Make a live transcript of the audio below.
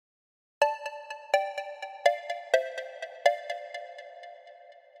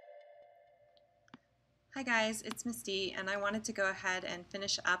Hi guys, it's Misty, and I wanted to go ahead and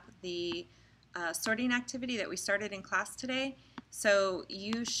finish up the sorting activity that we started in class today. So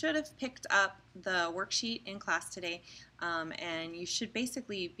you should have picked up the worksheet in class today, and you should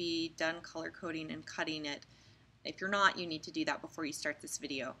basically be done color coding and cutting it. If you're not, you need to do that before you start this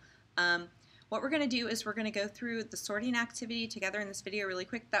video. What we're going to do is we're going to go through the sorting activity together in this video really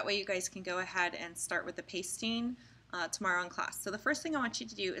quick. That way you guys can go ahead and start with the pasting tomorrow in class. So the first thing I want you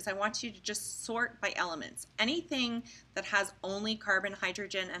to do is I want you to just sort by elements. Anything that has only carbon,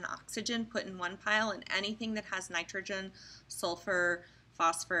 hydrogen, and oxygen put in one pile, and anything that has nitrogen, sulfur,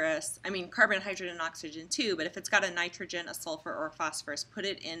 phosphorus, carbon, hydrogen, and oxygen too, but if it's got a nitrogen, a sulfur, or a phosphorus, put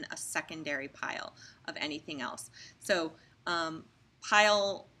it in a secondary pile of anything else. So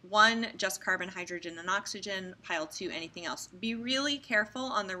pile 1, just carbon, hydrogen, and oxygen. Pile 2, anything else. Be really careful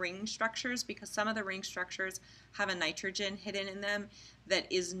on the ring structures because some of the ring structures have a nitrogen hidden in them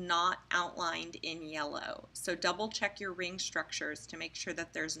that is not outlined in yellow. So double check your ring structures to make sure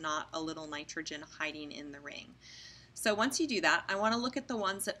that there's not a little nitrogen hiding in the ring. So once you do that, I want to look at the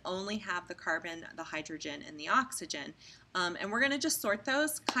ones that only have the carbon, the hydrogen, and the oxygen. And we're going to just sort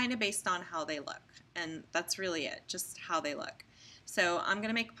those kind of based on how they look. And that's really it, just how they look. So I'm going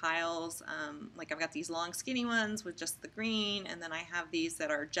to make piles, like I've got these long skinny ones with just the green, and then I have these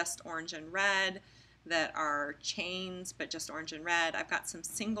that are just orange and red that are chains but just orange and red. I've got some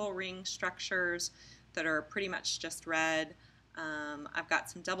single ring structures that are pretty much just red. I've got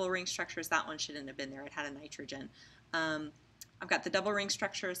some double ring structures. That one shouldn't have been there. It had a nitrogen. I've got the double ring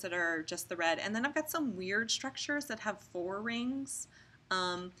structures that are just the red, and then I've got some weird structures that have 4 rings.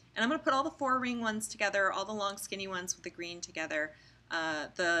 And I'm going to put all the 4 ring ones together, all the long skinny ones with the green together,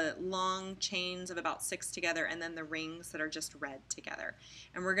 the long chains of about 6 together, and then the rings that are just red together.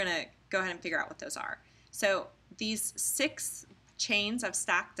 And we're going to go ahead and figure out what those are. So these 6 chains I've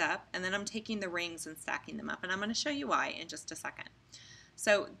stacked up, and then I'm taking the rings and stacking them up. And I'm going to show you why in just a second.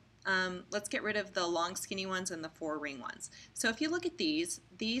 So let's get rid of the long skinny ones and the 4 ring ones. So if you look at these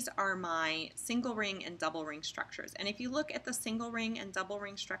are my single ring and double ring structures. And if you look at the single ring and double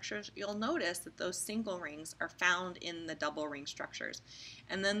ring structures, you'll notice that those single rings are found in the double ring structures.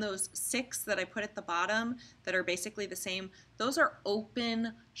 And then those 6 that I put at the bottom that are basically the same, those are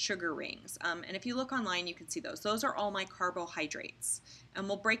open sugar rings. And if you look online, you can see those. Those are all my carbohydrates. And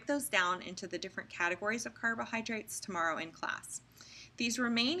we'll break those down into the different categories of carbohydrates tomorrow in class. These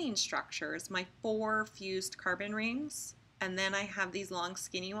remaining structures, my 4 fused carbon rings, and then I have these long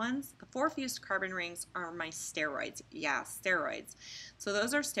skinny ones. The 4 fused carbon rings are my steroids. Yeah, steroids. So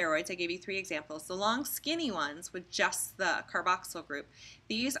those are steroids. I gave you 3 examples. The long skinny ones with just the carboxyl group,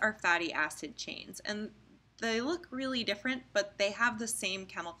 these are fatty acid chains. And they look really different, but they have the same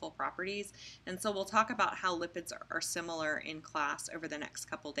chemical properties. And so we'll talk about how lipids are similar in class over the next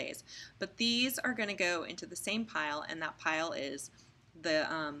couple days. But these are going to go into the same pile, and that pile is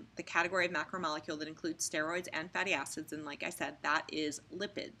the category of macromolecule that includes steroids and fatty acids, and like I said, that is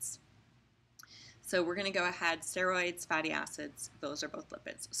lipids. So we're going to go ahead, steroids, fatty acids, those are both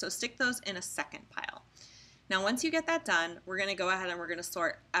lipids. So stick those in a second pile. Now once you get that done, we're going to go ahead and we're going to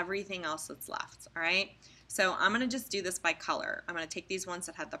sort everything else that's left, all right? So I'm going to just do this by color. I'm going to take these ones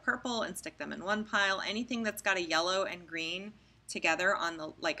that had the purple and stick them in one pile. Anything that's got a yellow and green together on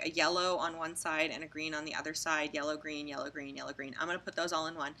the, like a yellow on one side and a green on the other side, yellow, green, yellow, green, yellow, green. I'm going to put those all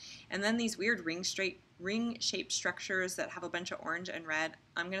in one. And then these weird ring-shaped structures that have a bunch of orange and red,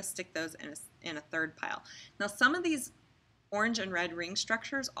 I'm going to stick those in a third pile. Now some of these orange and red ring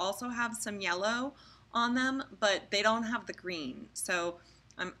structures also have some yellow on them, but they don't have the green. So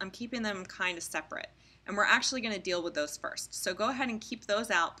I'm keeping them kind of separate. And we're actually going to deal with those first. So go ahead and keep those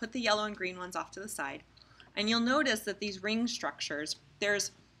out. Put the yellow and green ones off to the side. And you'll notice that these ring structures,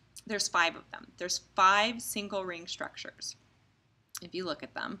 there's 5 of them. There's 5 single ring structures, if you look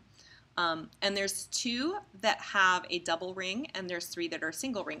at them. And there's 2 that have a double ring, and there's 3 that are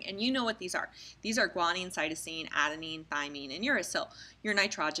single ring. And you know what these are. These are guanine, cytosine, adenine, thymine, and uracil, your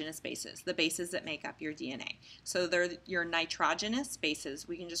nitrogenous bases, the bases that make up your DNA. So they're your nitrogenous bases.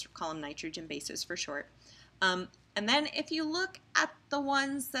 We can just call them nitrogen bases for short. And then if you look at the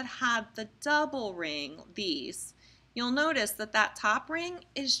ones that had the double ring, these, you'll notice that that top ring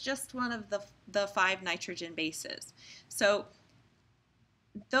is just one of the 5 nitrogen bases. So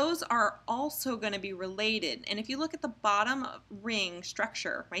those are also going to be related. And if you look at the bottom ring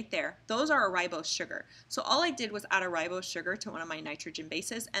structure right there, those are a ribose sugar. So all I did was add a ribose sugar to one of my nitrogen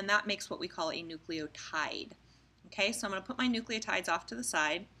bases, and that makes what we call a nucleotide. Okay, so I'm going to put my nucleotides off to the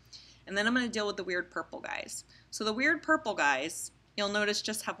side. And then I'm going to deal with the weird purple guys. So the weird purple guys, you'll notice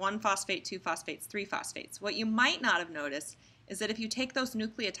just have 1 phosphate, 2 phosphates, 3 phosphates. What you might not have noticed is that if you take those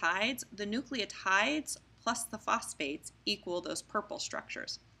nucleotides, the nucleotides plus the phosphates equal those purple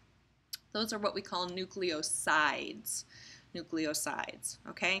structures. Those are what we call nucleosides. Nucleosides,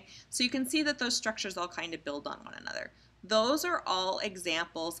 okay? So you can see that those structures all kind of build on one another. Those are all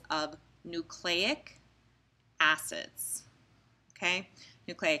examples of nucleic acids, okay?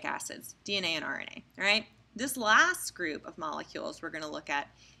 Nucleic acids, DNA and RNA, all right? This last group of molecules we're going to look at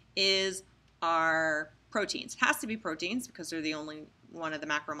is our proteins. It has to be proteins because they're the only one of the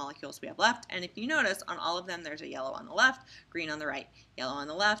macromolecules we have left. And if you notice, on all of them, there's a yellow on the left, green on the right. Yellow on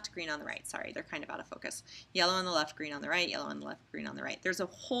the left, green on the right. Sorry, they're kind of out of focus. Yellow on the left, green on the right, yellow on the left, green on the right. There's a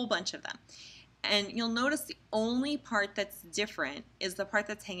whole bunch of them. And you'll notice the only part that's different is the part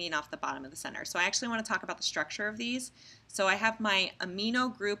that's hanging off the bottom of the center. So I actually want to talk about the structure of these. So I have my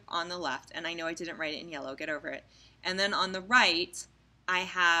amino group on the left, and I know I didn't write it in yellow, get over it. And then on the right, I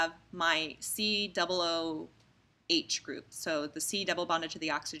have my COOH group. So the C double bonded to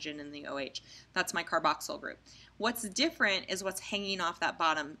the oxygen and the OH. That's my carboxyl group. What's different is what's hanging off that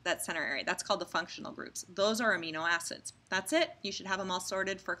bottom, that center area. That's called the functional groups. Those are amino acids. That's it. You should have them all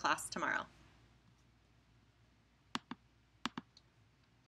sorted for class tomorrow.